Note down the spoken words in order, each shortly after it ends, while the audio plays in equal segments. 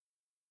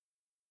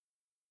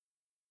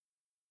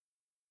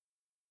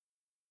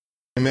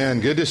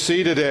Amen. Good to see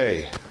you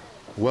today.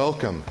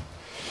 Welcome.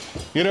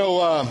 You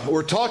know,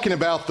 we're talking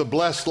about the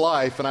blessed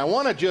life, and I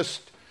want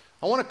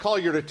to call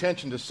your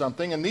attention to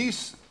something. And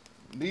these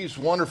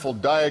wonderful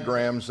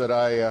diagrams that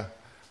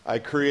I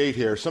create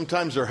here,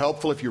 sometimes they're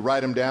helpful if you write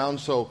them down.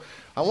 So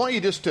I want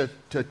you just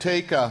to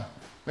take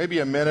maybe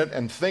a minute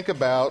and think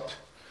about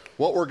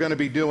what we're going to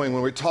be doing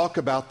when we talk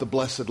about the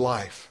blessed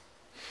life.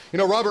 You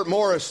know, Robert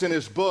Morris in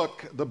his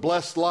book, The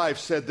Blessed Life,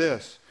 said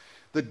this: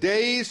 "The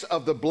days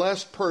of the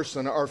blessed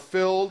person are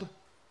filled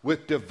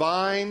with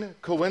divine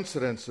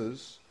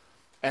coincidences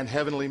and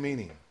heavenly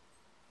meaning."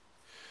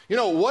 You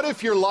know, what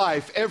if your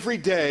life every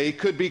day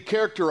could be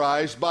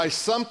characterized by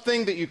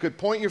something that you could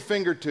point your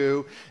finger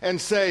to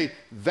and say,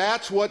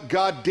 that's what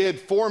God did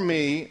for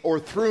me or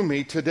through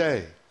me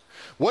today?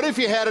 What if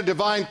you had a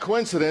divine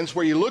coincidence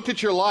where you looked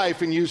at your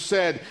life and you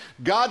said,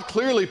 God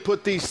clearly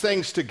put these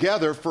things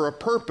together for a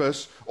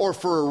purpose or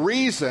for a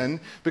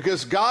reason,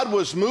 because God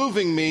was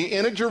moving me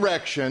in a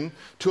direction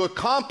to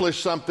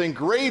accomplish something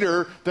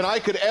greater than I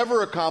could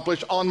ever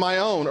accomplish on my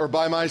own or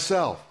by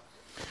myself?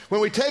 When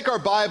we take our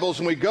Bibles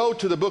and we go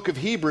to the book of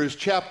Hebrews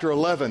chapter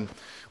 11,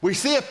 we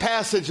see a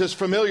passage that's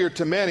familiar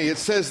to many. It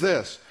says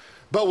this: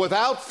 "But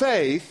without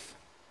faith,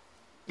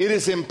 it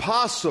is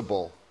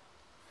impossible."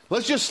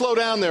 Let's just slow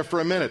down there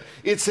for a minute.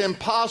 It's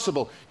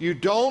impossible. You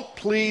don't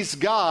please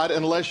God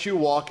unless you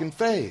walk in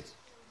faith.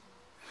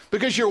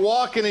 Because you're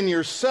walking in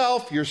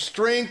yourself, your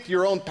strength,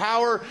 your own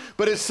power.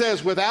 But it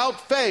says,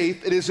 without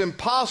faith, it is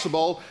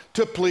impossible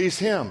to please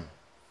Him.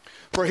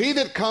 For he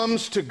that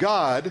comes to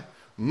God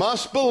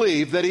must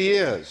believe that He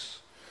is.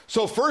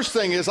 So first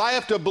thing is, I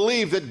have to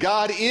believe that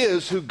God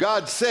is who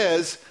God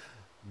says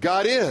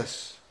God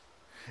is.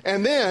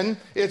 And then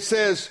it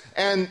says,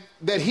 and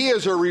that He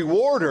is a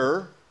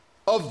rewarder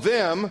of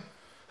them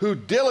who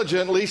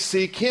diligently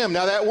seek Him.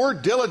 Now that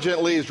word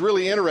diligently is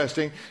really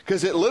interesting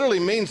because it literally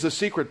means the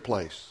secret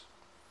place.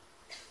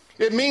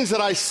 It means that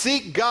I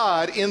seek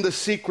God in the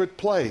secret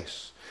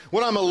place.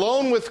 When I'm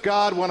alone with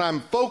God, when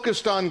I'm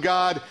focused on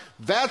God,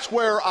 that's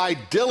where I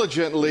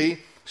diligently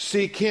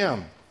seek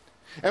Him.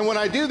 And when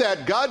I do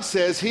that, God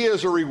says He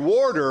is a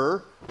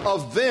rewarder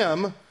of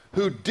them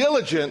who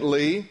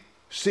diligently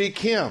seek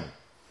Him.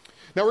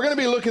 Now we're going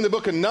to be looking at the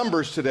book of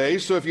Numbers today,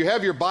 so if you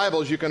have your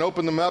Bibles, you can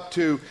open them up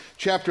to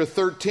chapter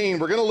 13.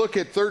 We're going to look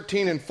at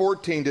 13 and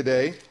 14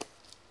 today.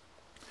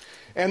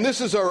 And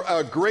this is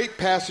a great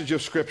passage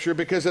of Scripture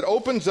because it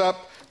opens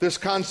up this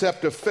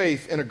concept of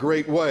faith in a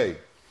great way.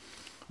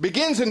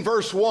 Begins in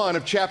verse 1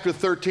 of chapter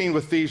 13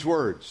 with these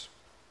words: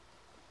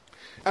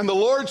 "And the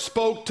Lord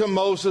spoke to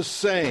Moses,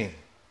 saying,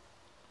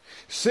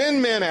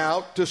 Send men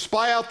out to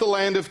spy out the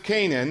land of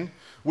Canaan,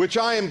 which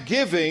I am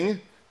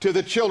giving to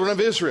the children of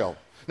Israel."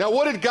 Now,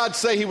 what did God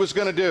say He was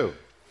going to do?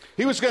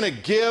 He was going to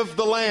give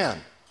the land.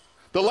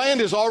 The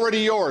land is already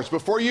yours.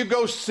 Before you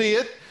go see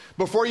it,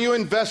 before you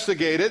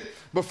investigate it,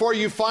 before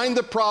you find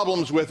the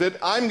problems with it,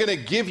 I'm going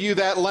to give you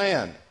that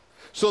land.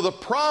 So the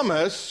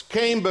promise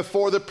came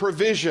before the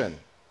provision.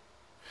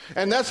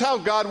 And that's how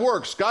God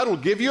works. God will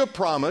give you a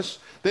promise,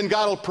 then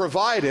God will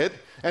provide it,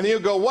 and you'll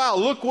go, wow,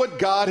 look what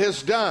God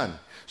has done.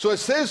 So it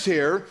says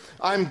here,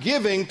 I'm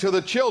giving to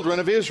the children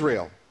of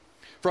Israel.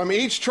 From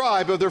each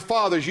tribe of their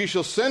fathers you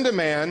shall send a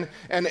man,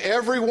 and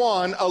every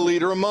one a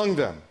leader among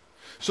them.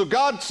 So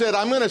God said,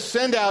 I'm going to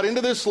send out into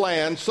this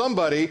land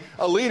somebody,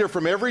 a leader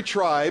from every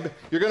tribe.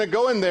 You're going to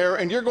go in there,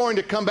 and you're going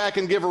to come back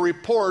and give a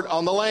report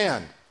on the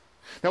land.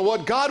 Now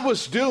what God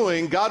was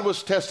doing, God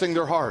was testing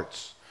their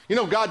hearts. You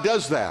know, God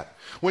does that.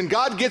 When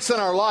God gets in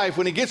our life,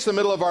 when He gets in the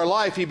middle of our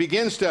life, He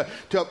begins to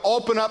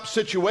open up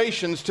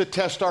situations to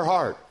test our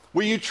heart.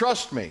 Will you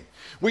trust me?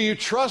 Will you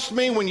trust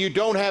me when you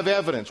don't have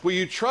evidence? Will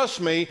you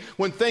trust me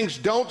when things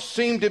don't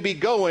seem to be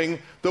going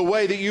the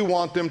way that you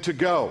want them to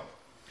go?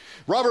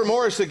 Robert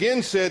Morris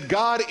again said,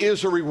 God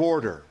is a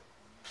rewarder.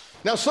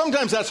 Now,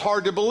 sometimes that's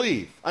hard to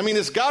believe. I mean,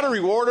 is God a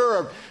rewarder,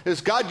 or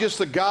is God just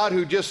a God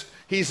who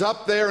He's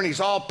up there and He's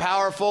all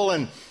powerful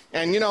and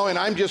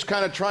I'm just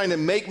kind of trying to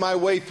make my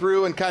way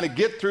through and kind of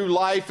get through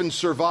life and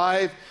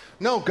survive?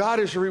 No,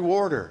 God is a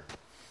rewarder.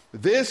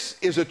 This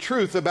is a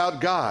truth about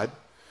God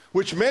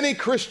which many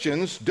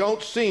Christians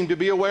don't seem to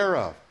be aware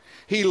of.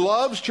 He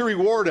loves to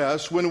reward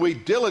us when we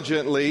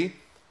diligently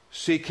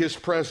seek His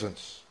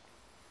presence,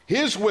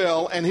 His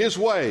will, and His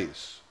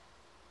ways.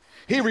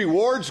 He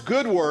rewards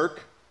good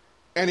work,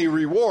 and He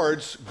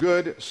rewards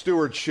good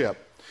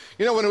stewardship.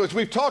 You know,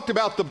 we've talked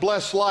about the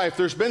blessed life,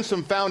 there's been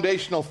some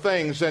foundational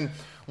things, and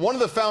one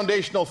of the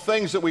foundational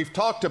things that we've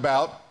talked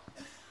about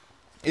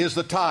is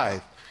the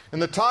tithe.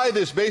 And the tithe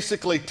is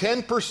basically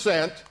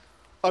 10%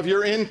 of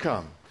your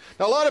income.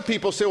 Now, a lot of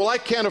people say, well, I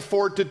can't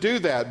afford to do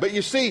that. But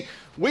you see,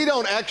 we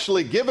don't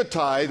actually give a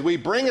tithe. We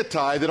bring a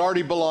tithe that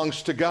already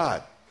belongs to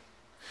God.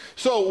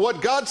 So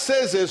what God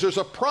says is there's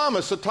a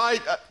promise, a tithe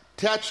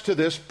attached to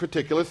this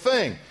particular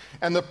thing.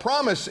 And the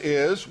promise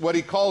is what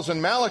He calls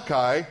in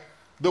Malachi,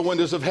 the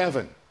windows of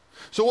heaven.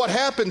 So what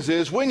happens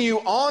is when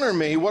you honor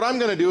me, what I'm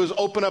going to do is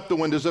open up the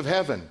windows of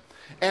heaven.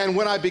 And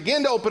when I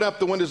begin to open up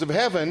the windows of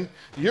heaven,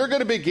 you're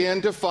going to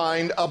begin to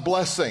find a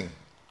blessing.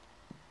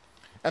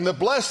 And the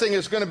blessing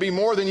is going to be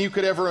more than you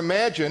could ever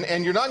imagine,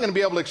 and you're not going to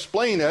be able to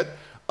explain it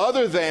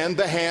other than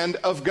the hand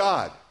of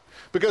God.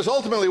 Because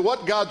ultimately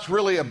what God's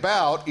really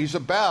about, he's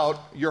about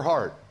your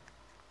heart.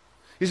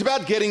 He's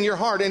about getting your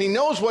heart, and he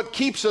knows what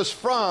keeps us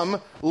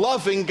from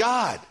loving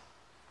God.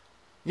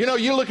 You know,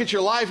 you look at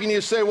your life and you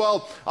say,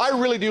 well, I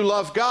really do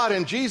love God,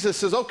 and Jesus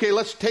says, okay,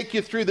 let's take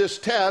you through this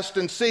test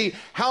and see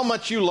how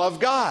much you love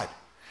God.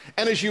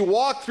 And as you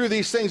walk through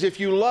these things, if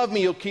you love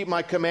me, you'll keep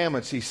my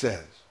commandments, he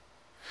says.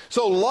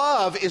 So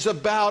love is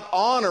about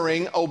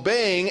honoring,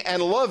 obeying,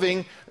 and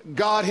loving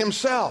God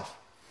himself.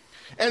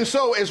 And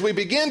so as we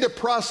begin to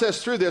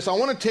process through this, I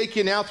want to take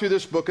you now through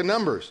this book of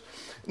Numbers.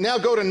 Now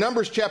go to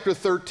Numbers chapter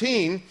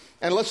 13,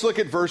 and let's look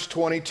at verse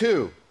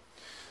 22.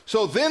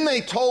 So then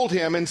they told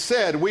him and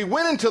said, we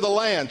went into the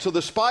land. So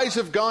the spies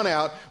have gone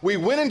out. We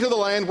went into the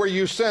land where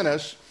you sent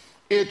us.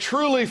 It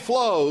truly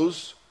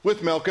flows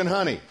with milk and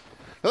honey.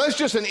 Now that's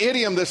just an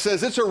idiom that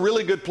says it's a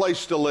really good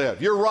place to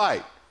live. You're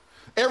right.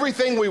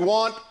 Everything we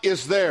want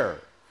is there.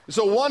 It's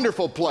a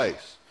wonderful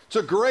place. It's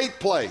a great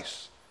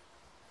place.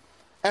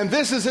 And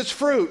this is its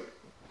fruit.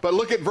 But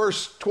look at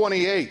verse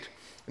 28.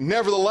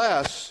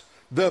 Nevertheless,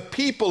 the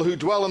people who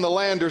dwell in the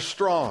land are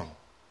strong.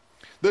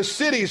 The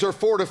cities are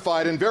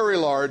fortified and very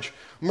large.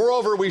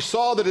 Moreover, we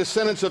saw the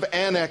descendants of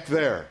Anak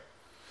there.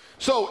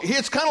 So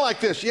it's kind of like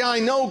this. Yeah, I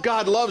know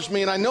God loves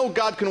me and I know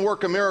God can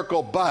work a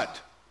miracle,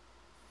 but.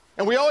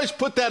 And we always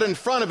put that in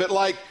front of it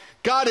like,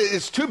 God,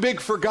 it's too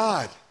big for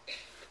God.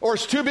 Or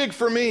it's too big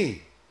for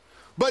me.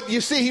 But you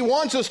see, he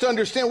wants us to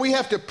understand we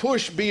have to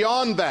push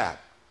beyond that.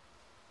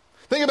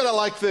 Think about it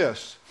like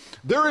this.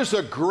 There is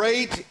a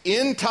great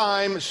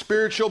end-time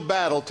spiritual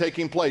battle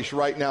taking place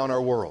right now in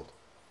our world.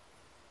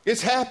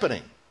 It's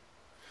happening.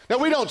 Now,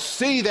 we don't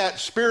see that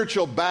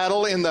spiritual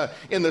battle in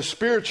the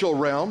spiritual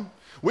realm.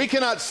 We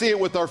cannot see it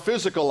with our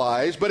physical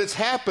eyes, but it's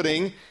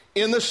happening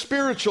in the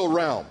spiritual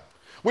realm.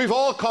 We've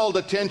all called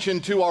attention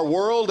to our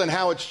world and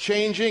how it's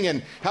changing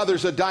and how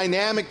there's a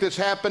dynamic that's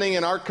happening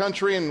in our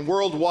country and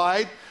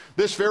worldwide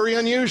that's very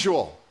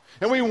unusual.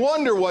 And we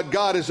wonder what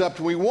God is up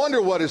to. We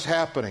wonder what is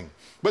happening.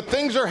 But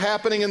things are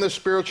happening in the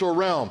spiritual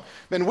realm.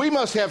 And we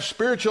must have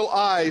spiritual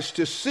eyes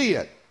to see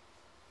it.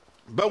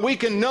 But we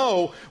can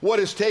know what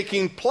is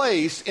taking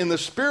place in the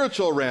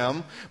spiritual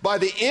realm by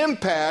the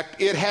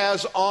impact it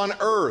has on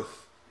earth.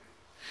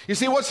 You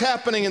see, what's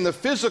happening in the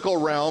physical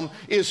realm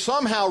is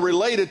somehow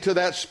related to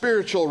that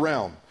spiritual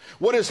realm.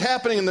 What is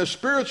happening in the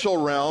spiritual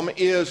realm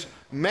is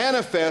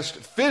manifest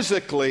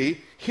physically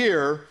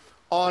here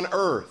on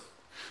earth.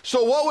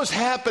 So what was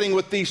happening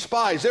with these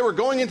spies? They were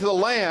going into the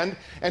land,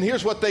 and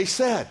here's what they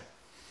said.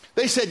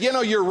 They said, you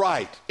know, you're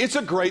right. It's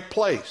a great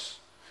place.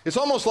 It's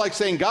almost like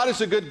saying God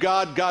is a good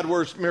God, God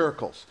works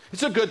miracles.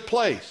 It's a good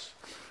place.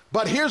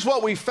 But here's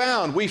what we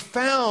found. We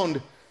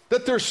found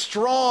that there's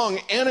strong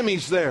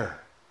enemies there.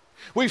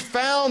 We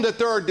found that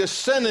there are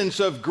descendants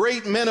of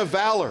great men of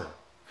valor.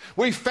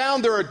 We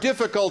found there are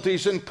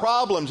difficulties and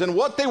problems. And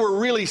what they were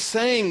really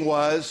saying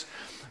was,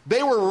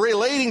 they were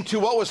relating to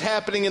what was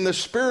happening in the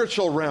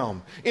spiritual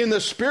realm. In the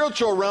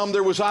spiritual realm,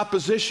 there was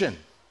opposition.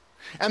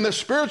 And the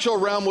spiritual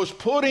realm was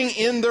putting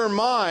in their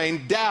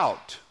mind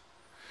doubt.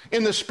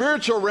 In the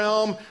spiritual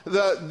realm,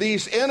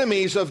 these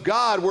enemies of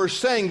God were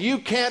saying, you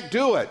can't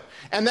do it.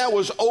 And that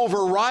was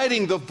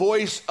overriding the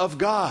voice of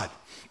God.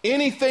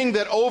 Anything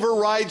that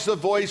overrides the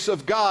voice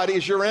of God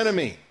is your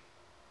enemy.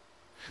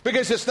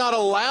 Because it's not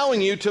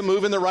allowing you to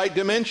move in the right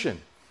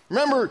dimension.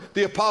 Remember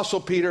the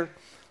Apostle Peter?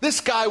 This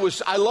guy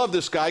I love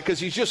this guy because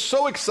he's just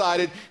so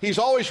excited. He's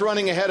always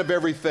running ahead of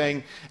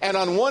everything. And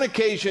on one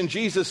occasion,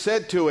 Jesus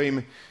said to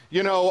him,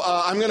 you know,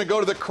 I'm going to go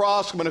to the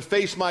cross. I'm going to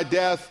face my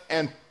death.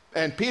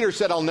 And Peter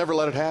said, I'll never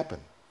let it happen.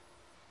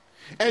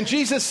 And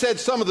Jesus said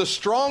some of the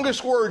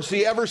strongest words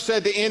he ever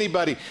said to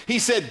anybody. He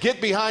said, get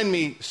behind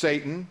me,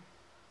 Satan.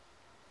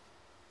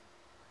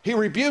 He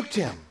rebuked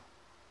him.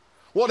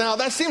 Well, now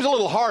that seems a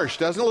little harsh,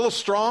 doesn't it? A little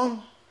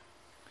strong?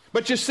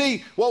 But you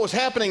see, what was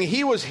happening,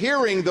 he was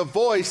hearing the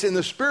voice in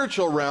the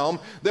spiritual realm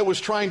that was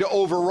trying to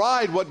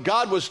override what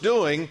God was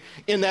doing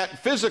in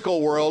that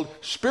physical world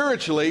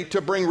spiritually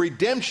to bring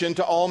redemption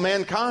to all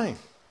mankind.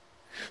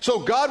 So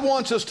God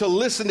wants us to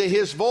listen to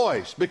his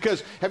voice,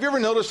 because have you ever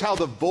noticed how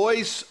the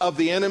voice of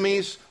the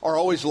enemies are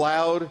always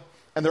loud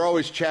and they're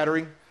always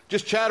chattering?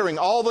 Just chattering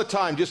all the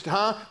time. Just,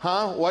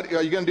 what,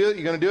 are you going to do it?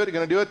 You're going to do it? You're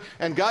going to do it?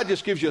 And God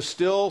just gives you a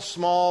still,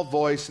 small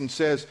voice and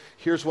says,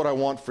 here's what I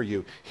want for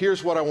you.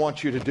 Here's what I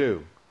want you to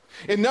do.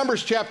 In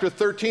Numbers chapter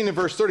 13 and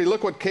verse 30,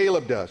 look what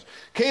Caleb does.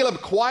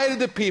 Caleb quieted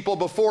the people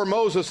before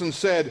Moses and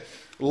said,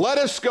 let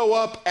us go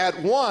up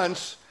at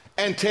once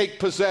and take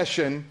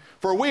possession,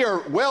 for we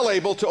are well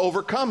able to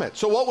overcome it.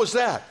 So what was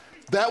that?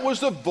 That was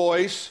the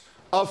voice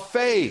of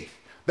faith.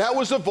 That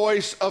was the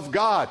voice of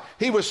God.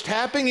 He was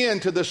tapping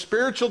into the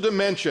spiritual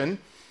dimension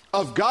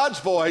of God's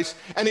voice,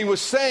 and he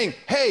was saying,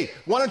 hey,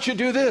 why don't you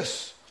do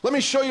this? Let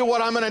me show you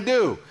what I'm going to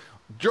do.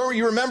 Do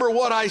you remember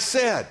what I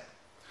said?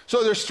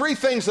 So there's three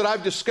things that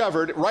I've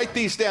discovered. Write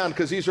these down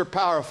because these are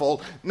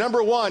powerful.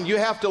 Number one, you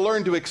have to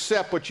learn to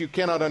accept what you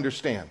cannot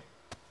understand.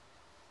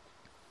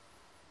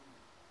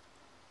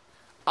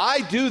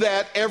 I do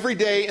that every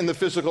day in the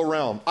physical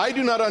realm. I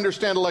do not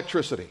understand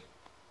electricity.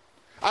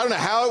 I don't know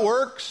how it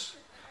works.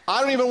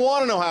 I don't even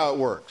want to know how it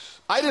works.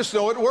 I just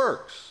know it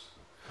works.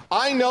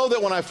 I know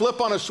that when I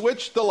flip on a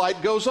switch, the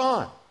light goes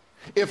on.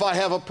 If I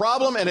have a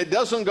problem and it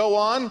doesn't go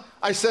on,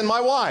 I send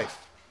my wife,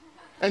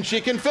 and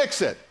she can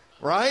fix it,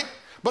 right?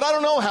 But I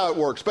don't know how it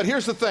works. But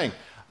here's the thing.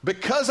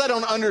 Because I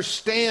don't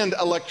understand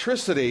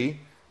electricity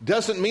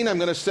doesn't mean I'm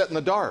going to sit in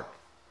the dark.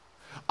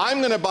 I'm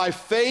going to, by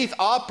faith,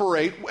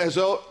 operate as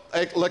though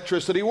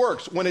electricity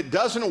works. When it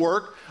doesn't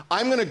work,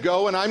 I'm going to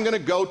go and I'm going to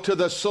go to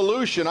the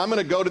solution. I'm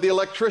going to go to the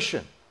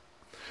electrician.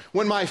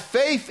 When my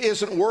faith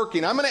isn't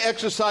working, I'm going to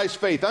exercise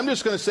faith. I'm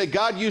just going to say,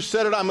 God, you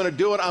said it. I'm going to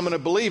do it. I'm going to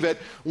believe it.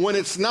 When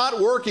it's not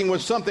working, when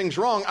something's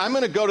wrong, I'm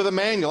going to go to the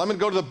manual. I'm going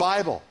to go to the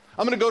Bible.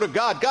 I'm going to go to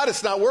God. God,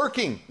 it's not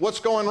working. What's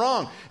going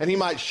wrong? And he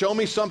might show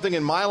me something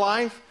in my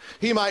life.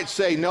 He might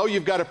say, no,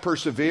 you've got to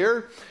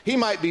persevere. He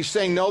might be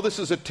saying, no, this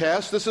is a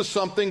test. This is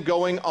something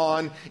going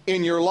on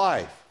in your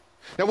life.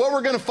 Now, what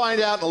we're going to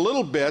find out in a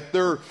little bit,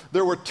 there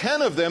were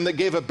 10 of them that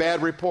gave a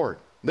bad report.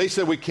 They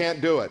said, we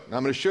can't do it. And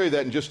I'm going to show you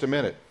that in just a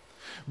minute.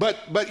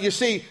 But you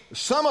see,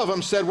 some of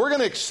them said, we're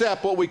going to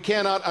accept what we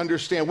cannot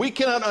understand. We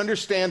cannot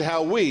understand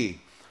how we,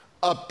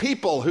 a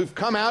people who've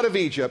come out of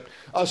Egypt,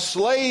 a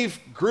slave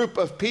group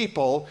of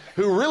people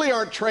who really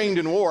aren't trained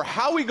in war,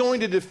 how are we going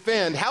to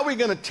defend, how are we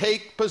going to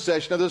take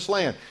possession of this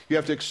land? You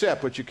have to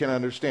accept what you can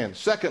understand.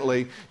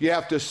 Secondly, you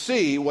have to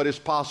see what is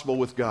possible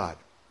with God.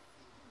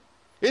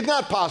 It's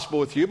not possible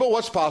with you, but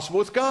what's possible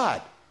with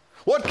God?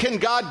 What can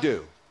God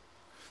do?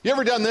 You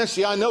ever done this?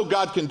 Yeah, I know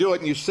God can do it,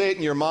 and you say it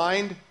in your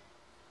mind,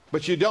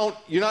 but you're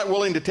not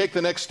willing to take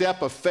the next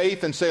step of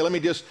faith and say, let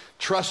me just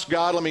trust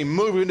God, let me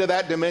move into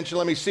that dimension,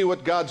 let me see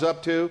what God's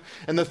up to.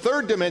 And the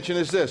third dimension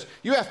is this: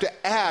 you have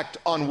to act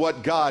on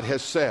what God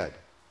has said.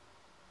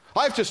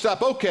 I have to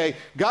stop, okay,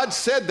 God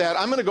said that,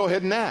 I'm going to go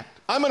ahead and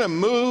act. I'm going to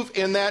move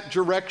in that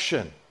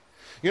direction.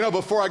 You know,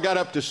 before I got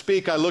up to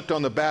speak, I looked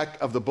on the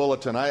back of the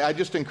bulletin. I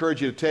just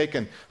encourage you to take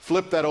and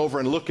flip that over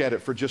and look at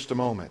it for just a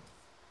moment.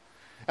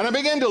 And I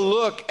began to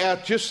look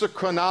at just the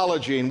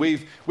chronology, and we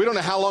don't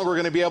know how long we're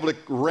going to be able to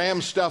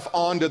ram stuff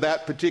onto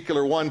that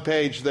particular one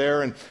page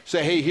there and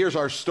say, hey, here's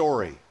our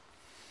story.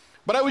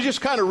 But I was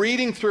just kind of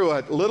reading through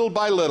it, little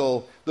by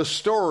little, the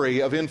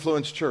story of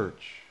Influence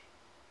Church.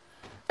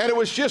 And it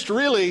was just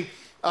really,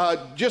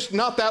 just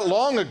not that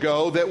long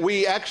ago that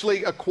we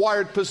actually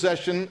acquired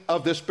possession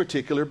of this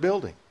particular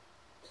building.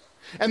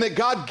 And that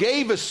God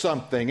gave us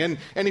something. And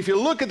if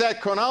you look at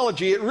that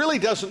chronology, it really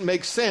doesn't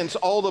make sense,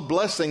 all the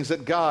blessings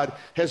that God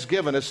has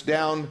given us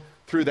down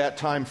through that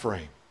time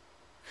frame.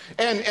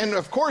 And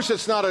of course,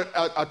 it's not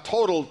a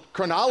total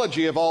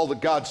chronology of all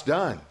that God's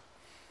done.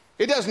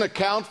 It doesn't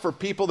account for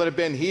people that have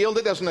been healed.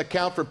 It doesn't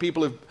account for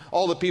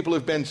all the people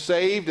who've been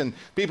saved and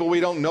people we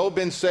don't know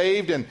been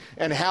saved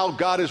and how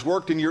God has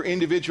worked in your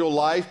individual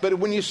life. But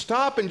when you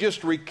stop and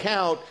just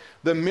recount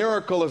the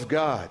miracle of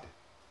God,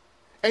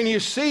 and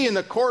you see in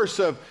the course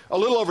of a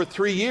little over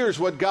 3 years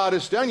what God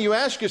has done, you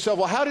ask yourself,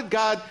 well, how did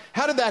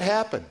that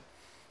happen?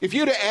 If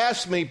you'd have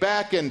asked me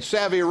back in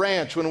Savvy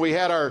Ranch when we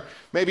had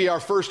maybe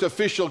our first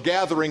official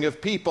gathering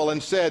of people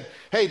and said,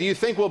 hey, do you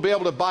think we'll be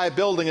able to buy a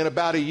building in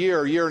about a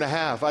year and a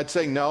half? I'd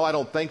say, no, I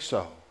don't think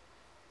so.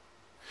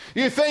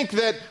 You think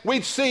that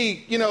we'd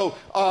see,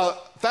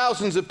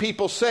 thousands of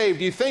people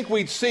saved? You think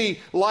we'd see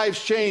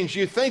lives change?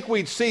 You think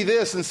we'd see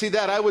this and see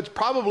that? I would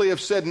probably have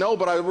said no,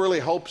 but I really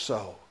hope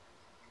so.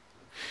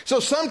 So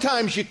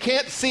sometimes you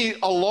can't see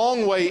a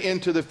long way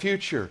into the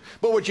future.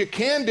 But what you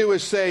can do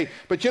is say,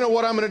 but you know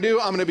what I'm going to do?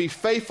 I'm going to be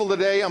faithful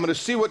today. I'm going to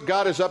see what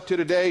God is up to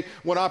today.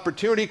 When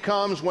opportunity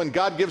comes, when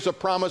God gives a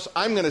promise,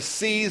 I'm going to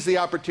seize the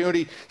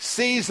opportunity,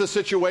 seize the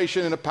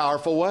situation in a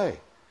powerful way.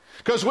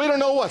 Because we don't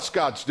know what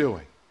God's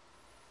doing.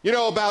 You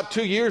know, about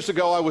 2 years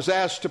ago, I was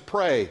asked to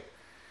pray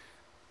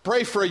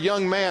for a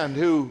young man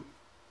who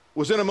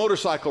was in a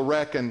motorcycle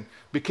wreck and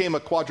became a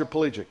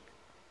quadriplegic.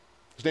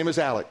 His name is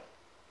Alec.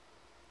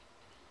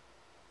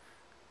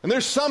 And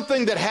there's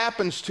something that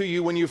happens to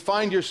you when you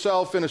find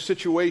yourself in a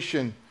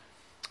situation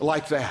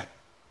like that.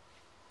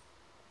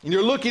 And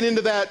you're looking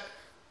into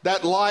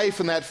that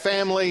life and that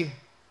family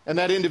and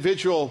that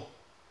individual,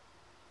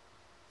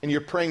 and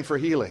you're praying for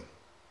healing.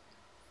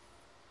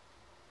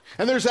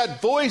 And there's that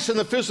voice in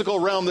the physical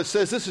realm that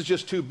says, this is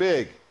just too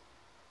big.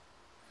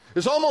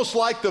 It's almost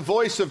like the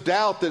voice of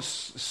doubt that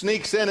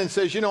sneaks in and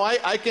says,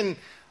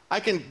 I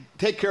can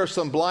take care of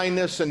some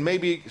blindness and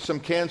maybe some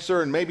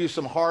cancer and maybe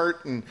some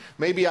heart and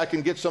maybe I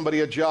can get somebody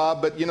a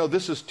job, but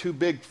this is too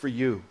big for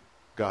you,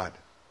 God.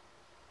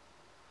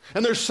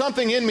 And there's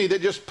something in me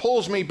that just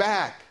pulls me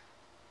back.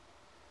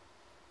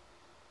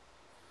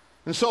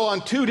 And so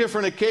on 2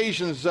 different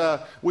occasions,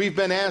 we've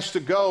been asked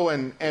to go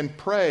and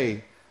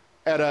pray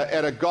at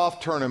a golf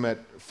tournament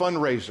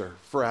fundraiser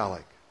for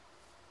Alec.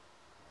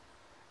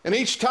 And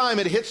each time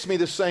it hits me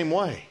the same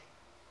way.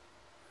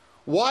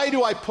 Why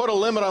do I put a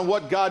limit on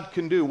what God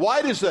can do?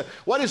 Why does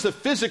the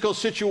physical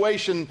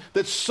situation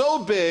that's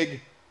so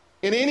big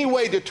in any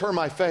way deter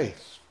my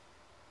faith?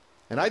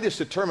 And I just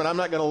determined I'm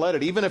not going to let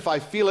it. Even if I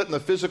feel it in the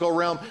physical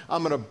realm,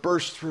 I'm going to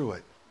burst through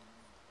it.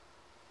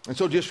 And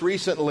so just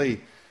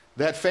recently,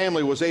 that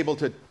family was able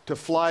to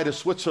fly to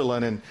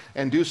Switzerland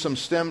and do some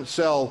stem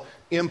cell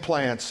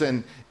implants.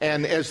 And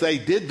as they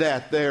did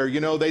that there,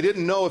 they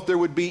didn't know if there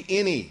would be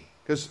any,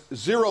 because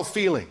zero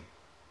feeling.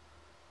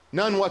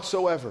 None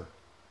whatsoever.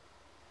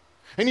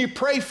 And you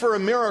pray for a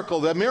miracle.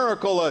 The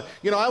miracle, I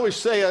always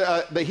say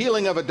the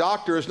healing of a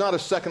doctor is not a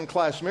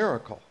second-class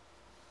miracle.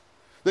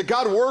 That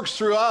God works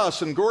through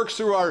us and works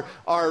through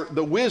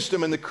the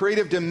wisdom and the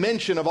creative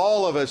dimension of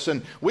all of us.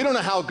 And we don't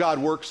know how God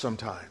works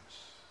sometimes.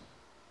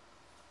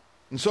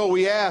 And so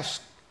we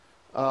asked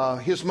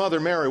his mother,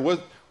 Mary,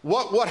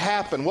 what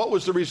happened? What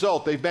was the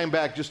result? They've been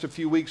back just a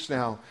few weeks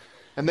now.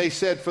 And they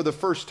said for the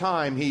first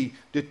time he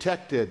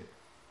detected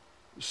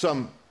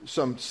some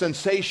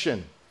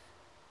sensation.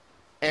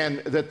 And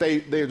that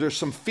there's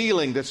some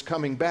feeling that's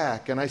coming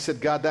back. And I said,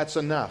 God, that's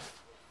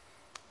enough.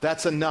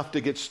 That's enough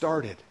to get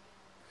started.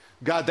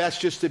 God, that's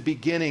just the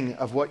beginning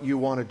of what you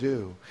want to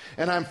do.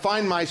 And I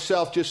find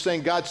myself just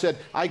saying, God said,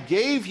 I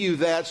gave you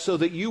that so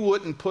that you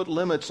wouldn't put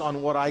limits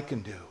on what I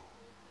can do.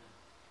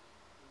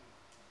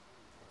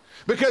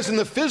 Because in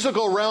the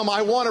physical realm,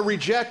 I want to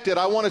reject it.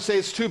 I want to say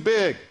it's too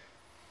big.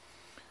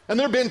 And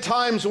there have been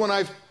times when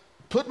I've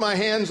put my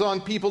hands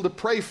on people to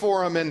pray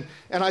for them,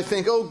 and I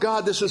think, oh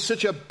God, this is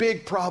such a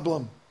big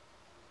problem.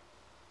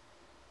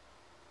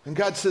 And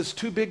God says,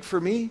 too big for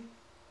me?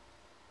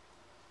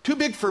 Too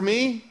big for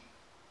me?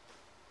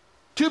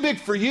 Too big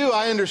for you,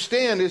 I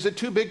understand. Is it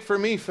too big for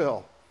me,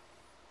 Phil?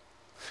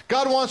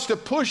 God wants to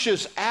push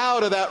us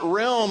out of that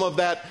realm of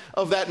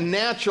that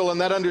natural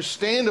and that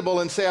understandable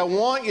and say, I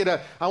want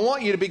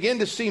you to begin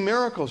to see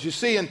miracles. You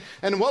see,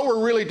 and what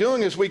we're really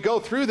doing is we go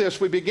through this,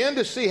 we begin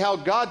to see how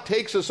God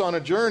takes us on a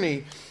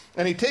journey,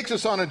 and he takes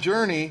us on a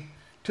journey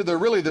to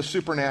the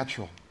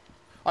supernatural.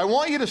 I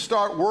want you to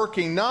start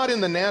working not in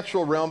the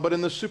natural realm, but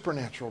in the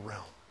supernatural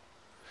realm.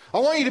 I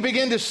want you to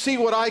begin to see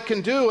what I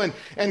can do.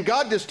 And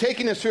God is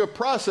taking us through a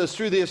process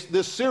through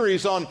this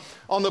series on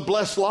the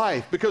blessed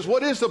life. Because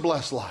what is the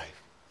blessed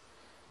life?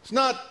 It's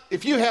not,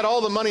 if you had all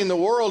the money in the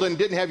world and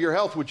didn't have your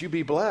health, would you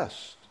be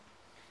blessed?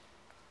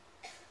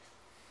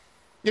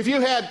 If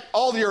you had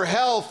all your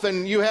health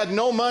and you had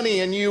no money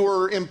and you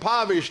were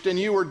impoverished and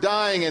you were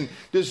dying and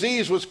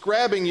disease was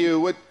grabbing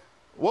you,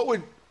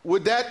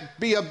 would that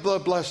be a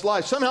blessed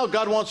life? Somehow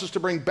God wants us to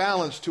bring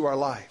balance to our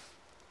life.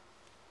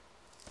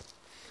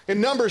 In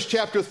Numbers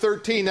chapter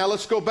 13, now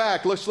let's go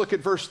back. Let's look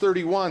at verse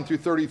 31 through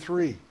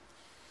 33.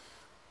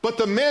 But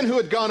the men who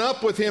had gone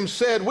up with him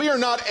said, we are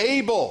not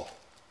able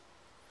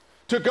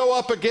to go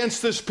up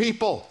against this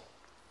people.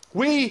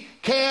 We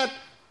can't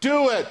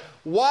do it.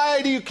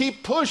 Why do you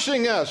keep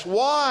pushing us?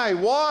 Why,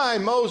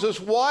 Moses?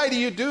 Why do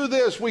you do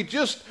this?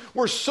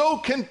 We're so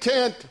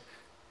content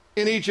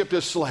in Egypt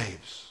as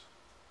slaves.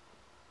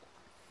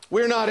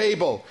 We're not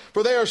able,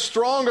 for they are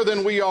stronger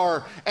than we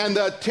are. And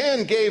the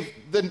 10 gave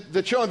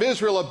the children of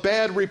Israel a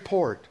bad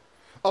report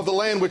of the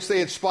land which they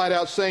had spied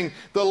out, saying,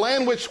 the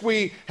land which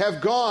we have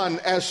gone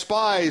as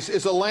spies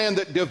is a land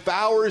that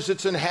devours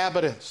its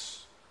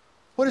inhabitants.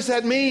 What does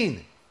that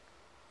mean?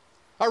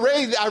 I've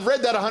read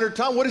that 100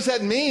 times. What does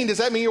that mean? Does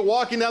that mean you're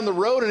walking down the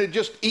road and it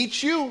just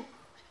eats you?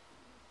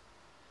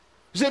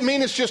 Does it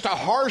mean it's just a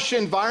harsh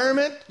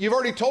environment? You've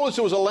already told us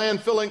it was a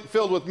land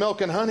filled with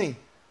milk and honey.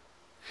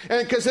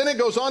 And because then it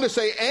goes on to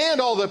say, and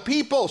all the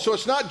people. So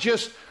it's not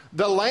just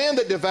the land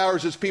that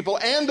devours its people,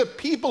 and the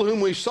people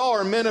whom we saw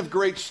are men of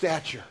great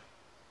stature.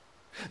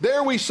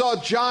 There we saw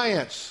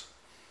giants.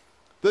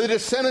 The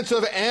descendants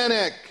of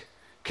Anak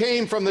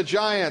came from the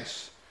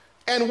giants.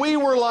 And we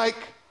were like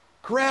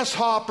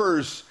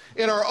grasshoppers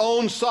in our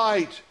own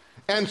sight.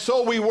 And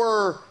so we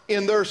were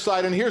in their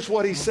sight. And here's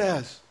what he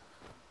says.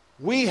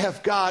 We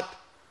have got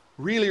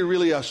really,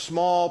 really a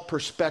small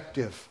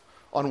perspective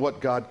on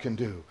what God can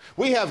do.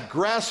 We have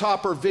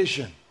grasshopper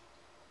vision.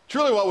 It's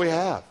really what we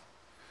have.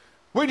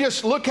 We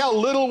just look how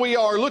little we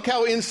are, look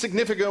how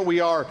insignificant we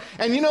are.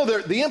 And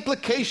the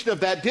implication of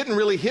that didn't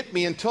really hit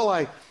me until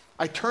I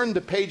turned the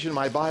page in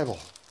my Bible.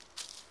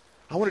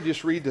 I want to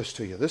just read this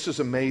to you. This is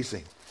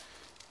amazing.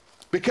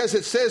 Because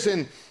it says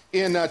in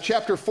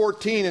chapter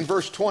 14 and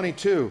verse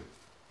 22,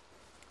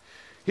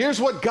 here's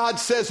what God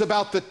says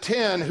about the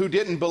 10 who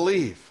didn't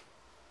believe.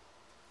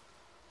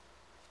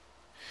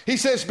 He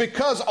says,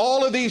 because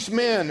all of these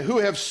men who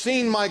have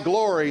seen my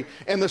glory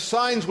and the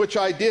signs which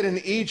I did in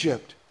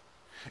Egypt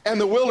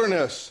and the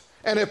wilderness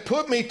and have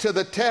put me to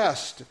the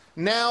test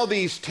now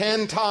these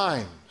 10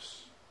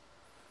 times.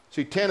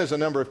 See, 10 is a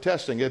number of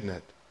testing, isn't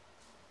it?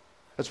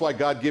 That's why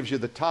God gives you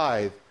the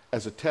tithe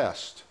as a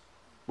test.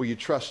 Will you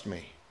trust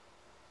me?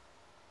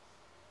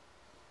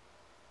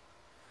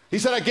 He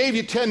said, I gave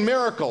you 10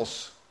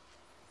 miracles.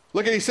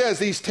 Look at, he says,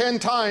 these 10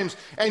 times,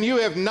 and you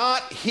have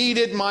not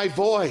heeded my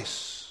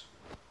voice.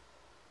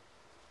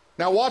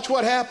 Now watch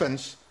what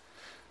happens.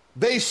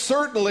 They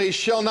certainly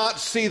shall not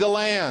see the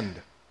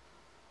land.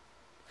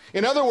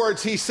 In other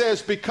words, he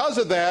says, because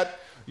of that,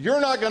 you're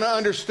not going to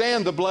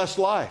understand the blessed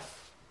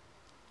life.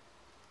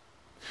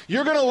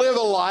 You're going to live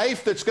a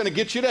life that's going to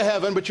get you to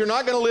heaven, but you're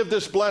not going to live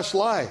this blessed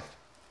life.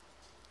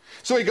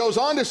 So he goes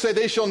on to say,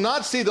 they shall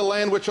not see the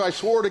land which I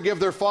swore to give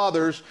their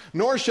fathers,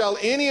 nor shall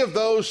any of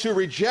those who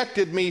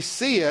rejected me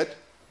see it,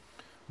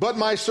 but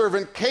my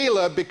servant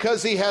Caleb,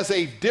 because he has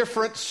a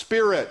different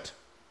spirit.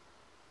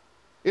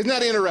 Isn't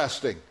that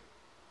interesting?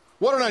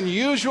 What an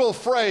unusual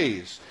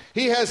phrase.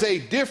 He has a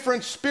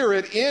different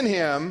spirit in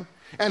him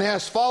and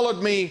has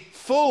followed me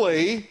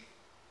fully.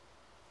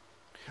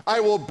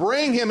 I will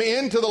bring him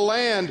into the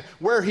land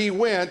where he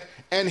went,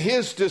 and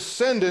his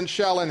descendants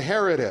shall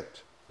inherit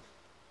it.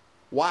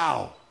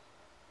 Wow.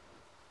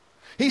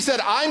 He said,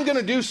 I'm going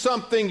to do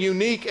something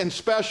unique and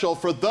special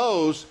for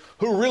those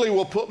who really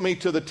will put me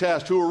to the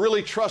test, who will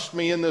really trust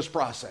me in this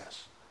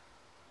process.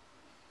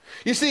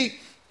 You see,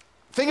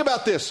 think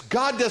about this.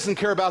 God doesn't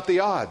care about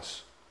the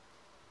odds.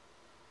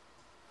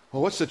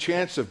 Well, what's the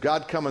chance of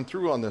God coming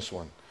through on this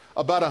one?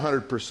 About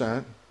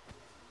 100%.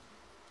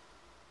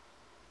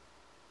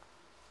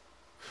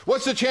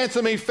 What's the chance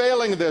of me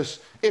failing this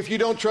if you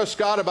don't trust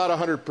God? About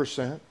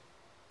 100%.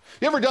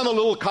 You ever done the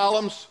little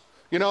columns?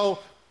 You know,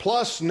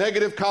 plus,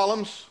 negative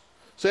columns.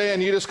 Say,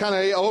 and you just kind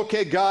of,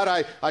 okay,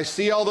 God, I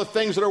see all the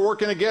things that are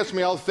working against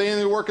me, all the things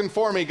that are working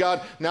for me,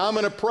 God. Now I'm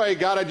going to pray,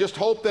 God, I just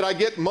hope that I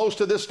get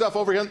most of this stuff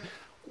over here.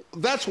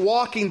 That's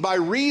walking by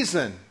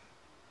reason.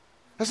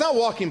 That's not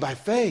walking by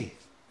faith.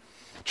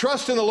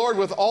 Trust in the Lord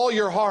with all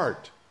your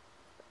heart.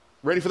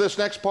 Ready for this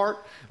next part?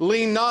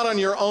 Lean not on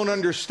your own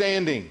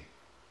understanding.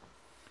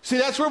 See,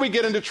 that's where we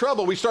get into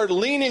trouble. We start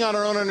leaning on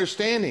our own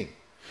understanding.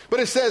 But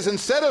it says,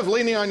 instead of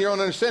leaning on your own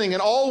understanding,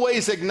 and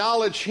always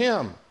acknowledge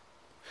him.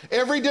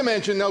 Every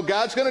dimension, no,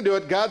 God's going to do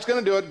it, God's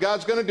going to do it,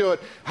 God's going to do it.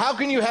 How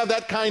can you have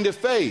that kind of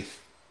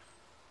faith?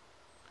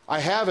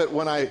 I have it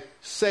when I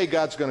say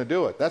God's going to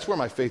do it. That's where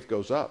my faith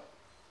goes up.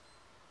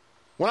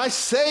 When I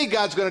say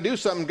God's going to do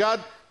something,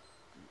 God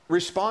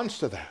responds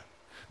to that.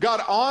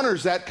 God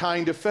honors that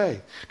kind of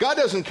faith. God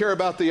doesn't care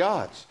about the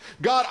odds.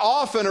 God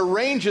often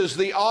arranges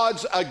the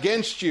odds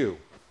against you.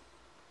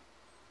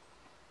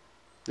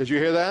 Did you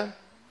hear that?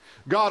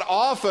 God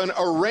often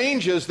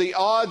arranges the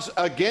odds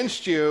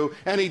against you,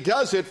 and he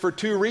does it for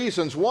two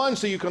reasons. One,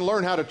 so you can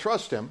learn how to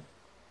trust him.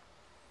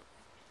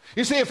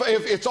 You see, if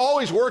it's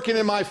always working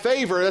in my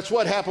favor, that's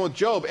what happened with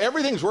Job.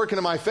 Everything's working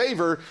in my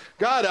favor.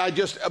 God,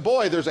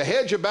 there's a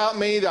hedge about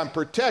me. I'm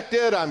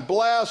protected. I'm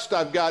blessed.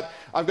 I've got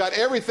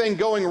everything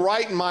going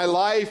right in my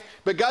life.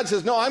 But God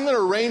says, no, I'm going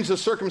to arrange the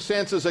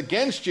circumstances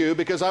against you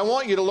because I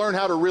want you to learn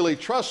how to really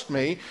trust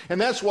me.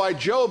 And that's why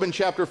Job in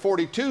chapter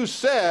 42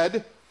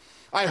 said,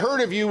 I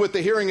heard of you with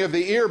the hearing of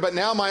the ear, but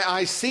now my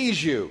eye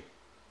sees you,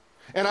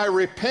 and I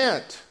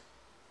repent.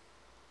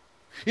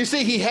 You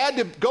see, he had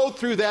to go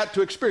through that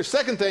to experience.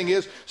 Second thing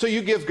is, so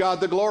you give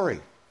God the glory.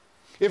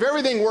 If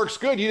everything works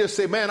good, you just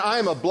say, man, I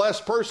am a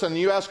blessed person.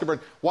 And you ask him,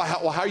 well,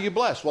 how are you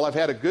blessed? Well, I've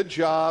had a good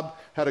job,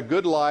 had a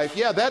good life.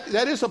 Yeah,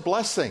 that is a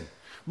blessing.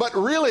 But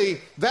really,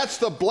 that's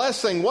the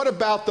blessing. What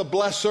about the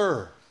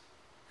blesser?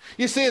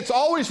 You see, it's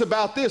always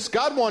about this.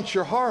 God wants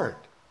your heart.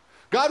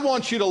 God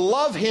wants you to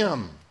love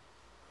him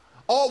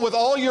with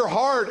all your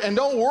heart, and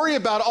don't worry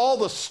about all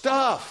the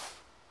stuff.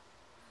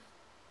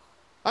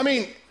 I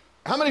mean,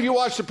 how many of you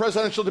watched the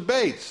presidential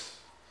debates?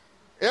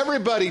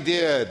 Everybody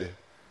did.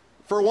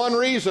 For one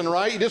reason,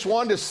 right? You just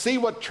wanted to see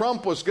what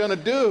Trump was going to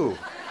do.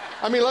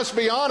 I mean, let's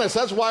be honest.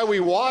 That's why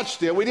we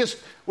watched it. We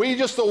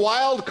just the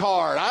wild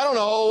card. I don't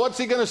know. What's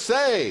he going to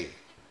say?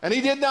 And he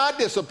did not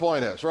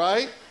disappoint us,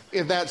 right?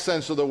 In that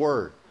sense of the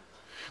word.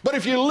 But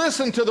if you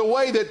listen to the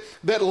way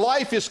that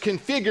life is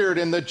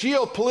configured and the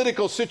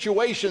geopolitical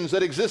situations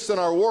that exist in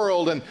our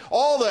world and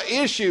all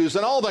the issues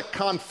and all the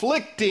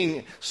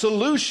conflicting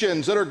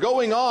solutions that are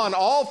going on,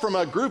 all from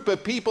a group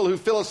of people who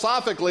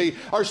philosophically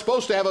are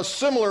supposed to have a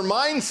similar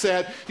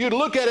mindset, you'd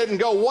look at it and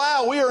go,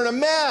 wow, we are in a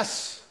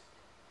mess.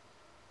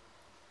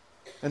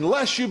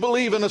 Unless you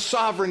believe in a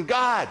sovereign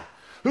God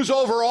who's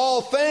over all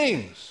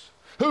things,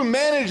 who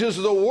manages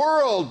the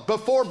world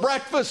before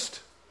breakfast.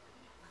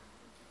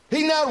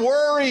 He's not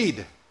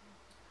worried.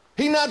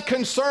 He's not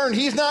concerned.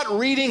 He's not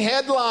reading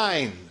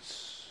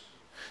headlines.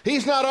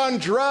 He's not on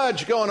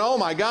Drudge going, oh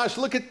my gosh,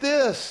 look at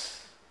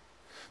this.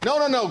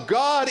 No.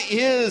 God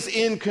is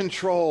in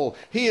control.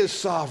 He is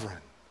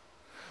sovereign.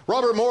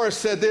 Robert Morris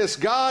said this,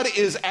 God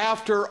is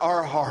after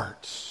our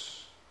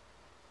hearts.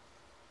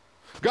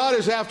 God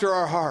is after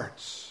our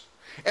hearts.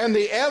 And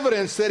the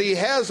evidence that he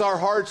has our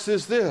hearts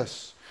is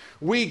this.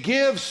 We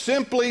give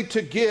simply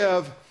to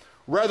give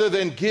rather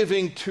than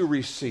giving to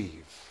receive.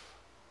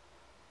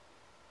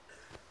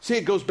 See,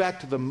 it goes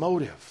back to the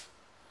motive.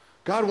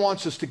 God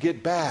wants us to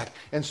get back.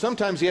 And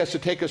sometimes he has to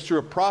take us through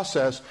a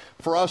process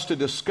for us to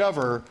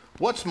discover,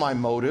 what's my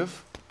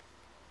motive?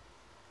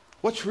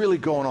 What's really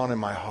going on in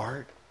my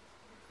heart?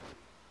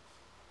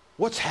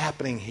 What's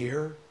happening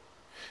here?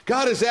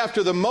 God is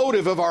after the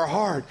motive of our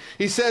heart.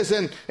 He says,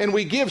 and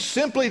we give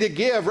simply to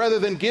give rather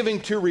than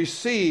giving to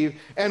receive.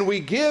 And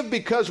we give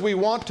because we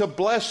want to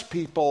bless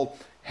people,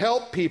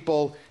 help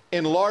people,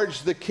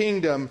 enlarge the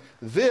kingdom.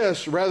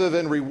 This, rather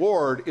than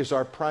reward, is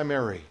our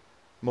primary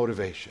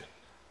motivation.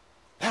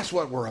 That's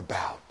what we're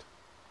about.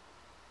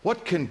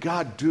 What can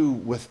God do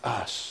with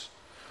us?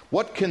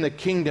 What can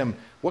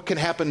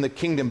happen in the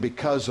kingdom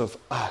because of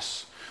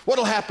us? What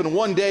will happen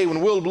one day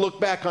when we'll look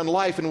back on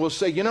life and we'll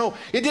say, you know,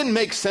 it didn't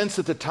make sense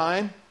at the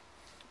time,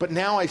 but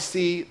now I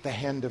see the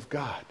hand of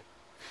God.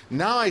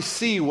 Now I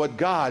see what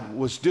God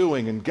was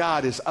doing and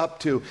God is up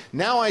to.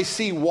 Now I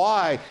see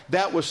why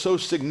that was so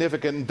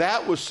significant and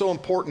that was so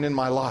important in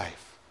my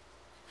life.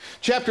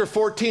 Chapter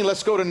 14,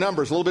 let's go to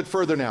Numbers a little bit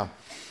further now.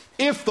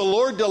 If the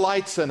Lord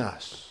delights in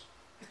us.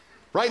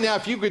 Right now,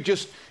 if you could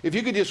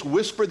just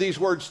whisper these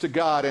words to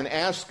God and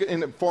ask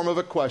in the form of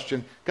a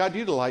question, God, do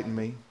you delight in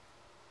me?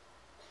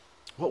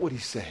 What would he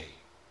say?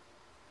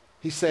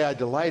 He'd say, I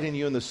delight in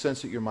you in the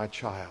sense that you're my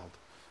child.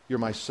 You're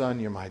my son,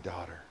 you're my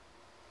daughter.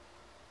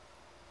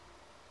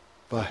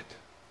 But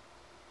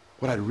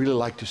what I'd really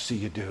like to see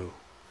you do,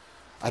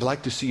 I'd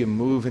like to see you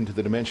move into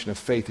the dimension of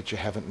faith that you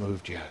haven't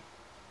moved yet.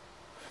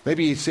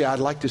 Maybe you'd say, I'd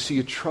like to see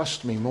you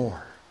trust me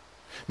more.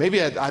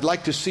 Maybe I'd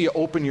like to see you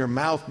open your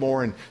mouth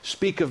more and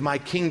speak of my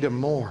kingdom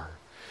more.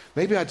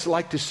 Maybe I'd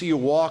like to see you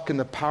walk in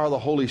the power of the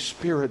Holy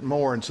Spirit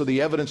more, and so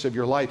the evidence of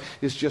your life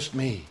is just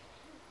me.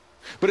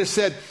 But it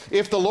said,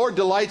 if the Lord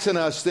delights in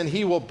us, then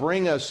he will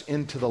bring us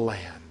into the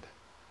land.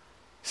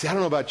 See, I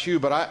don't know about you,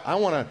 but I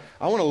want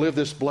to live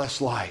this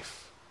blessed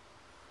life.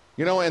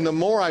 You know, and the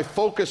more I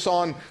focus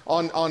on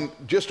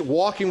just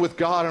walking with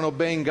God and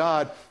obeying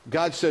God,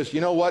 God says,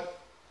 you know what?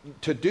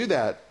 To do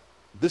that,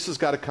 this has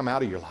got to come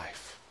out of your life.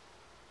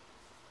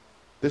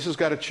 This has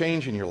got to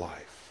change in your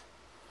life.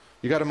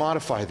 You got to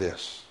modify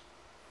this.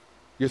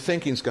 Your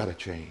thinking's got to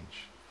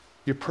change.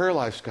 Your prayer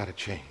life's got to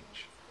change.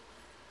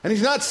 And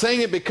he's not saying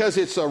it because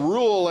it's a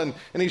rule and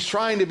he's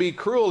trying to be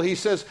cruel. He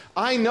says,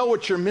 I know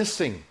what you're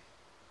missing.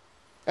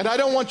 And I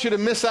don't want you to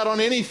miss out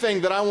on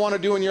anything that I want to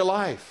do in your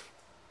life.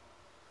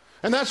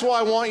 And that's why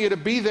I want you to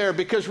be there,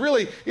 because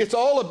really it's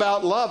all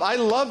about love. I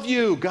love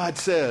you, God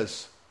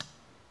says.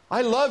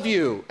 I love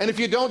you. And if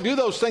you don't do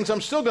those things, I'm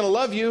still going to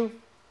love you.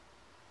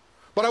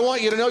 But I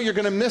want you to know you're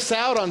going to miss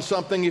out on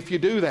something if you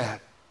do that.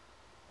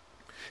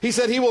 He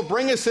said he will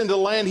bring us into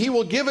land. He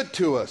will give it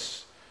to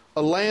us,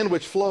 a land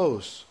which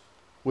flows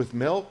with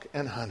milk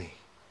and honey.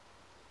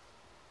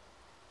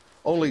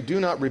 Only do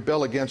not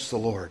rebel against the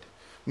Lord,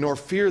 nor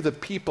fear the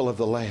people of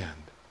the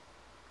land.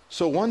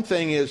 So one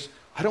thing is,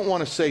 I don't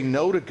want to say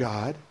no to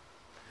God,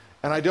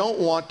 and I don't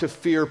want to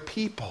fear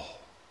people.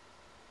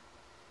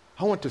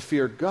 I want to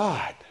fear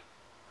God.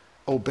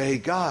 Obey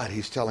God,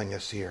 he's telling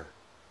us here.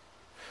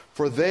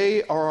 For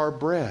they are our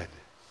bread.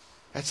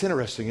 That's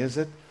interesting,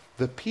 isn't it?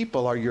 The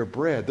people are your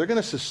bread. They're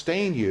going to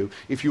sustain you.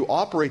 If you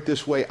operate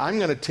this way, I'm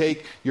going to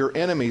take your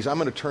enemies, I'm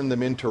going to turn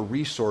them into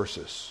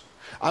resources.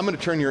 I'm going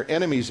to turn your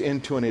enemies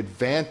into an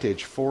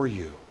advantage for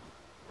you.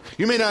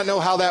 You may not know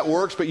how that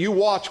works, but you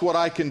watch what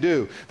I can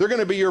do. They're going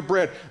to be your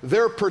bread.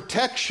 Their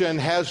protection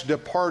has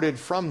departed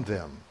from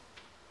them.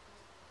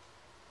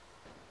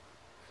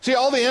 See,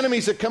 all the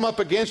enemies that come up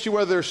against you,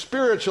 whether they're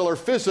spiritual or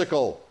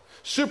physical,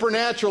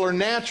 supernatural or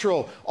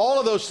natural, all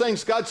of those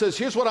things, God says,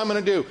 here's what I'm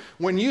going to do.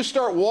 When you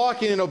start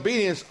walking in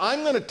obedience,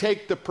 I'm going to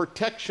take the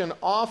protection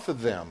off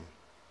of them.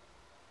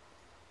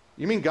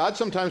 You mean God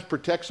sometimes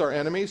protects our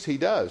enemies? He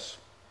does.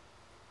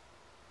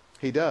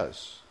 He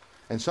does.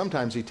 And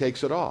sometimes he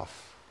takes it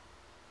off.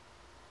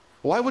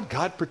 Why would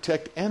God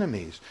protect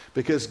enemies?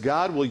 Because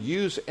God will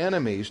use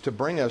enemies to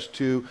bring us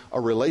to a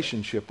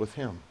relationship with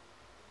him.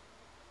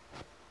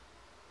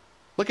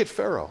 Look at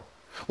Pharaoh.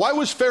 Why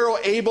was Pharaoh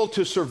able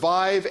to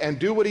survive and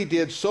do what he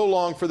did so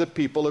long for the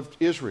people of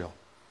Israel?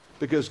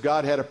 Because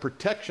God had a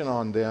protection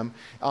on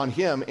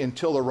him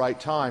until the right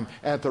time.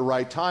 At the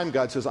right time,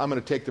 God says, I'm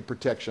going to take the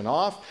protection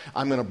off.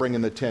 I'm going to bring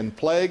in the 10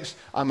 plagues.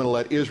 I'm going to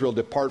let Israel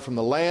depart from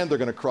the land. They're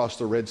going to cross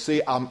the Red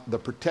Sea. The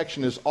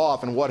protection is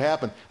off. And what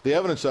happened? The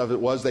evidence of it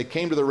was they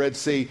came to the Red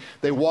Sea.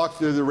 They walked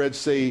through the Red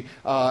Sea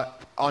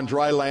on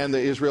dry land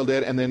that Israel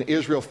did. And then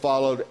Israel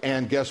followed.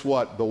 And guess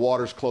what? The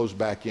waters closed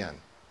back in.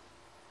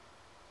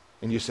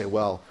 And you say,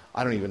 well,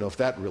 I don't even know if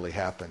that really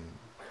happened.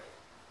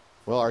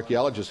 Well,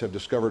 archaeologists have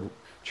discovered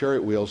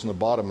chariot wheels in the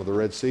bottom of the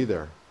Red Sea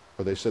there,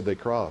 where they said they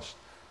crossed.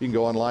 You can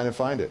go online and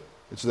find it.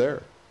 It's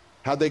there.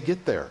 How'd they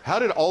get there? How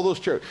did all those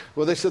chariots?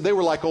 Well, they said they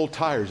were like old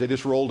tires. They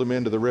just rolled them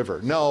into the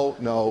river. No.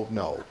 And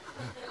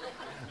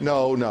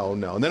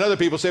then other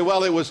people say,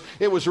 well, it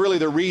was really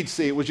the Reed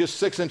Sea. It was just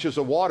 6 inches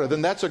of water.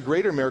 Then that's a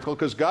greater miracle,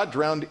 because God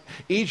drowned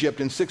Egypt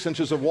in 6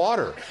 inches of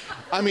water.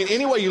 I mean,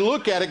 any way you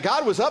look at it,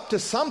 God was up to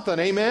something.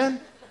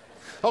 Amen?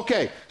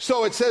 Okay,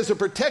 so it says the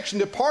protection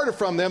departed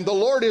from them. The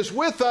Lord is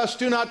with us.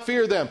 Do not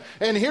fear them.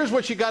 And here's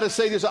what you got to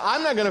say to yourself.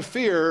 I'm not going to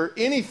fear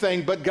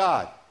anything but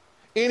God.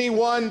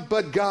 Anyone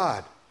but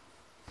God.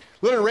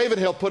 Leonard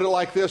Ravenhill put it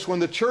like this: when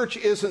the church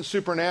isn't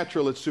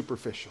supernatural, it's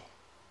superficial.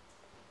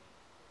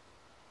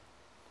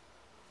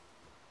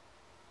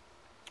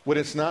 When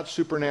it's not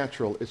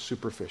supernatural, it's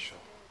superficial.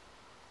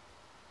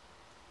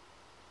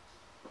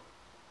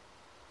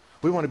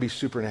 We want to be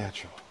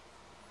supernatural.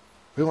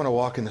 We want to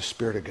walk in the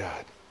Spirit of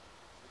God.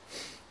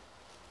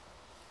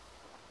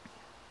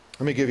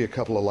 Let me give you a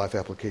couple of life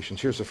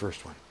applications. Here's the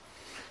first one.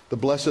 The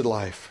blessed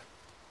life.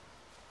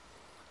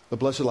 The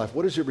blessed life.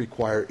 What does it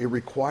require? It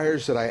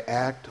requires that I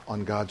act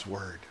on God's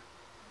word.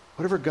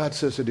 Whatever God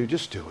says to do,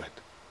 just do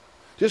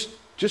it.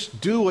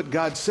 Just do what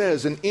God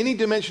says. In any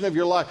dimension of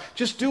your life,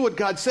 just do what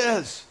God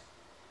says.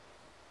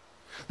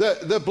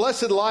 The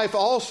blessed life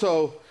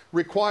also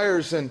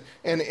requires and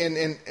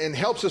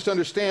helps us to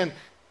understand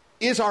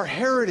is our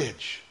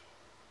heritage.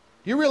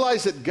 You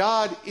realize that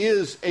God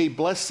is a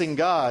blessing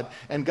God,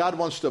 and God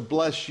wants to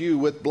bless you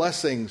with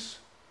blessings.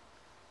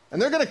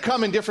 And they're going to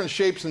come in different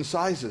shapes and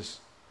sizes.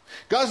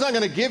 God's not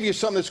going to give you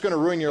something that's going to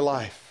ruin your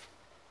life.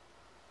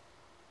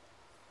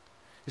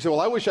 You say, well,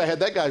 I wish I had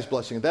that guy's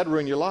blessing. That'd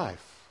ruin your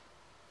life.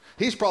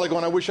 He's probably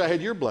going, I wish I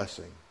had your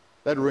blessing.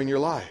 That'd ruin your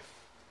life.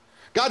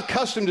 God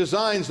custom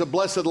designs the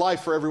blessed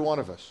life for every one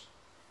of us.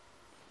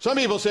 Some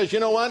people says, you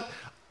know what?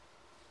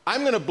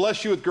 I'm going to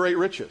bless you with great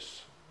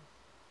riches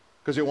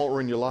because it won't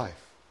ruin your life.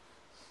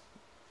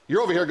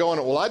 You're over here going,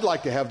 well, I'd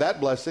like to have that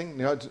blessing.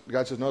 You know,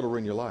 God says, no, it'll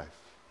ruin your life.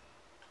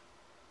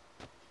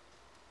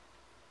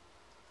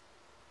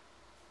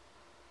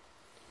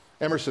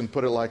 Emerson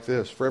put it like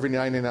this: for every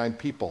 99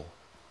 people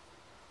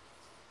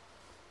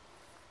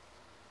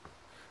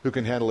who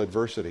can handle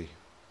adversity,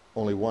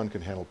 only one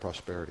can handle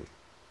prosperity.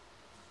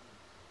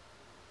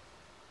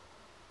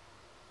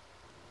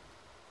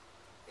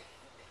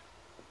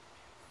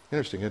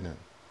 Interesting, isn't it?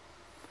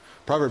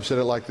 Proverbs said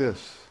it like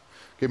this: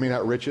 give me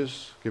not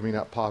riches, give me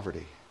not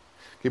poverty.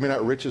 Give me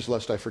not riches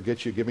lest I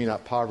forget you. Give me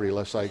not poverty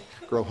lest I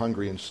grow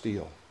hungry and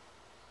steal.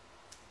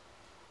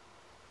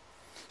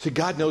 See,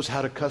 God knows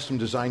how to custom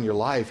design your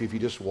life if you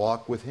just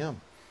walk with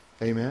Him.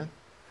 Amen?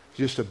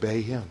 Just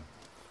obey Him.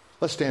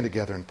 Let's stand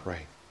together and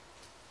pray.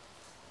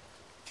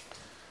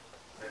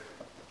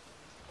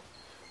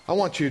 I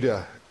want you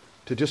to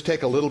just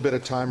take a little bit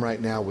of time right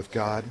now with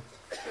God.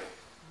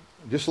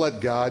 Just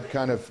let God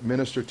kind of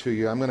minister to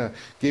you. I'm going to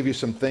give you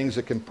some things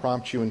that can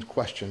prompt you in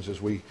questions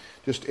as we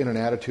just in an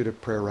attitude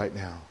of prayer right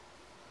now.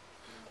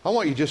 I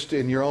want you just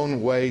in your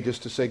own way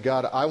just to say,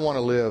 God, I want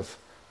to live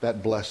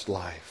that blessed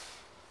life.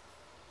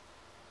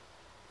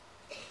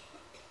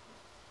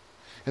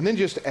 And then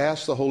just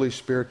ask the Holy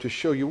Spirit to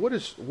show you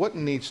what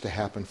needs to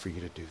happen for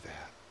you to do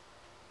that.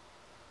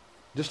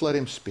 Just let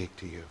Him speak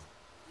to you.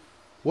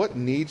 What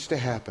needs to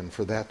happen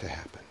for that to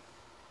happen?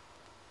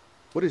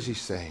 What is He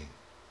saying?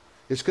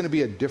 It's going to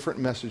be a different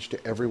message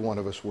to every one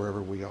of us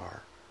wherever we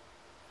are.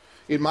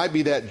 It might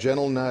be that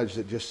gentle nudge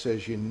that just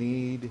says, you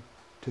need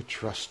to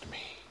trust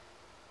me.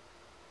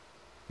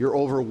 You're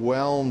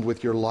overwhelmed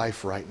with your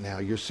life right now.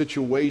 Your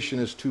situation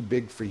is too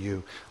big for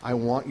you. I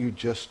want you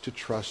just to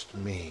trust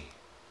me.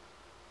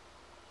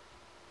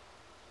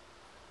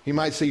 He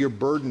might say your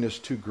burden is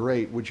too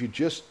great. Would you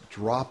just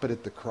drop it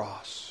at the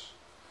cross?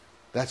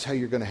 That's how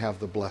you're going to have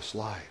the blessed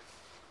life.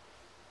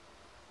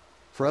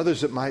 For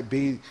others, it might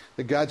be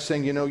that God's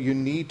saying, you know, you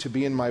need to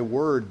be in my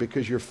word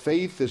because your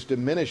faith is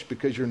diminished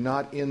because you're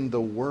not in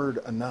the word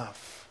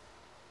enough.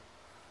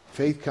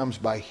 Faith comes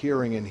by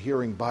hearing, and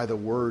hearing by the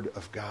word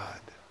of God.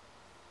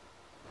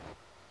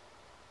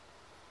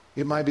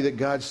 It might be that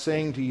God's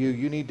saying to you,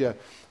 you need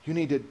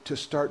to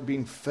start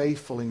being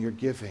faithful in your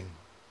giving.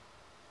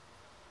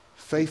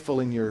 Faithful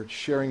in your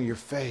sharing your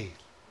faith.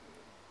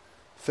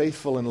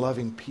 Faithful in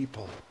loving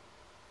people.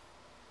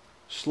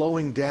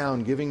 Slowing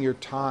down, giving your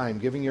time,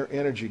 giving your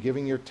energy,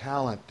 giving your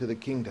talent to the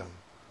kingdom.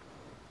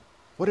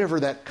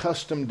 Whatever that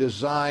custom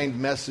designed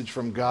message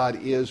from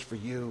God is for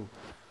you,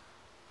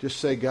 just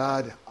say,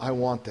 God, I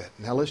want that.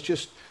 Now let's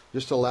just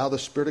allow the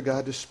Spirit of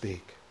God to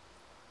speak.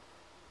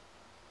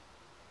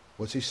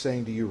 What's He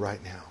saying to you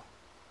right now?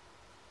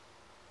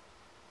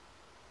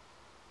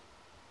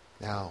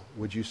 Now,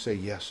 would you say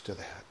yes to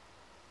that?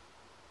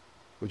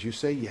 Would you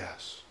say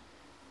yes?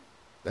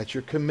 That's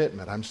your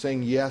commitment. I'm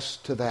saying yes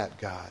to that,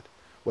 God.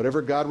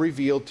 Whatever God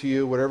revealed to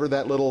you, whatever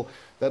that little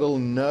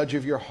nudge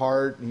of your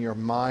heart and your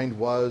mind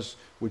was,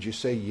 would you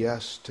say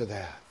yes to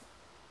that?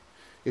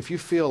 If you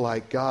feel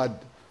like God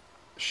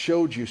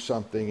showed you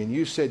something and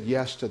you said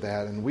yes to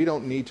that, and we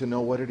don't need to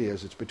know what it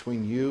is, it's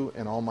between you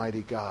and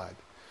Almighty God.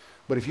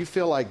 But if you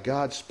feel like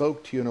God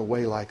spoke to you in a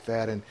way like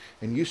that and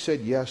you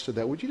said yes to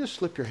that, would you just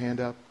slip your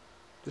hand up?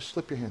 Just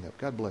slip your hand up.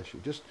 God bless you.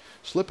 Just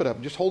slip it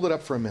up. Just hold it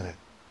up for a minute.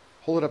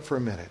 Hold it up for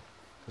a minute,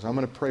 because I'm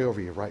going to pray over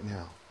you right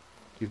now.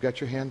 You've got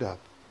your hand up.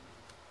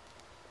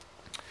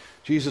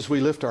 Jesus,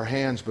 we lift our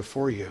hands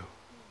before you,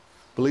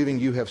 believing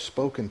you have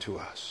spoken to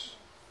us.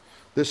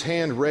 This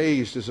hand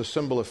raised is a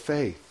symbol of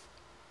faith.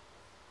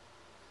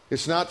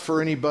 It's not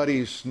for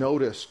anybody's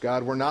notice,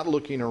 God. We're not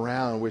looking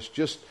around. It's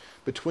just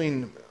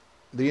between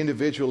the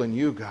individual and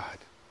you, God.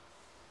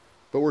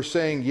 But we're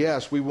saying,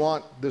 yes, we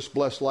want this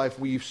blessed life.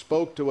 You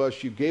spoke to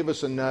us. You gave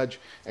us a nudge,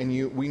 and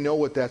we know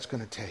what that's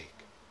going to take.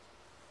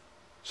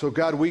 So,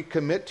 God, we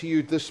commit to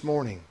you this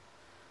morning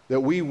that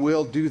we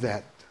will do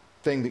that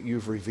thing that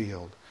you've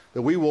revealed.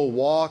 That we will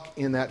walk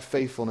in that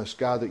faithfulness,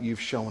 God, that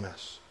you've shown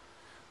us.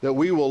 That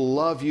we will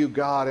love you,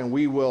 God, and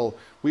we will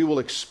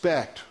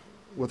expect,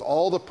 with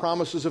all the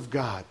promises of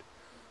God,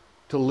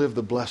 to live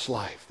the blessed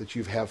life that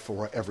you have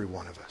for every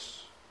one of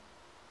us.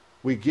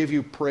 We give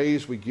you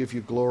praise. We give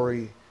you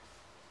glory.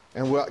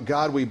 And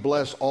God, we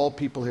bless all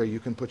people here. You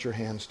can put your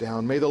hands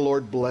down. May the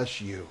Lord bless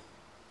you.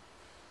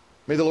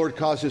 May the Lord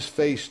cause his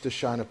face to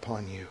shine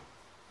upon you.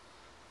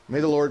 May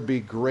the Lord be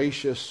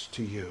gracious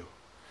to you.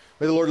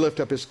 May the Lord lift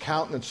up his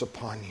countenance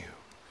upon you.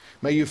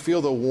 May you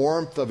feel the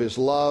warmth of his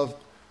love,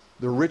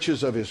 the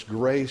riches of his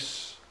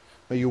grace.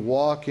 May you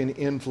walk in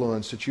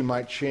influence that you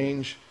might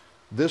change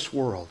this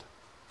world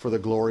for the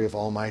glory of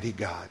Almighty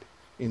God.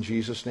 In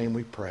Jesus' name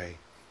we pray.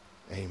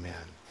 Amen.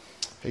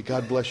 Hey,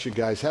 God bless you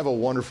guys. Have a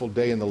wonderful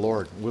day in the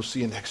Lord. We'll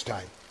see you next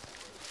time.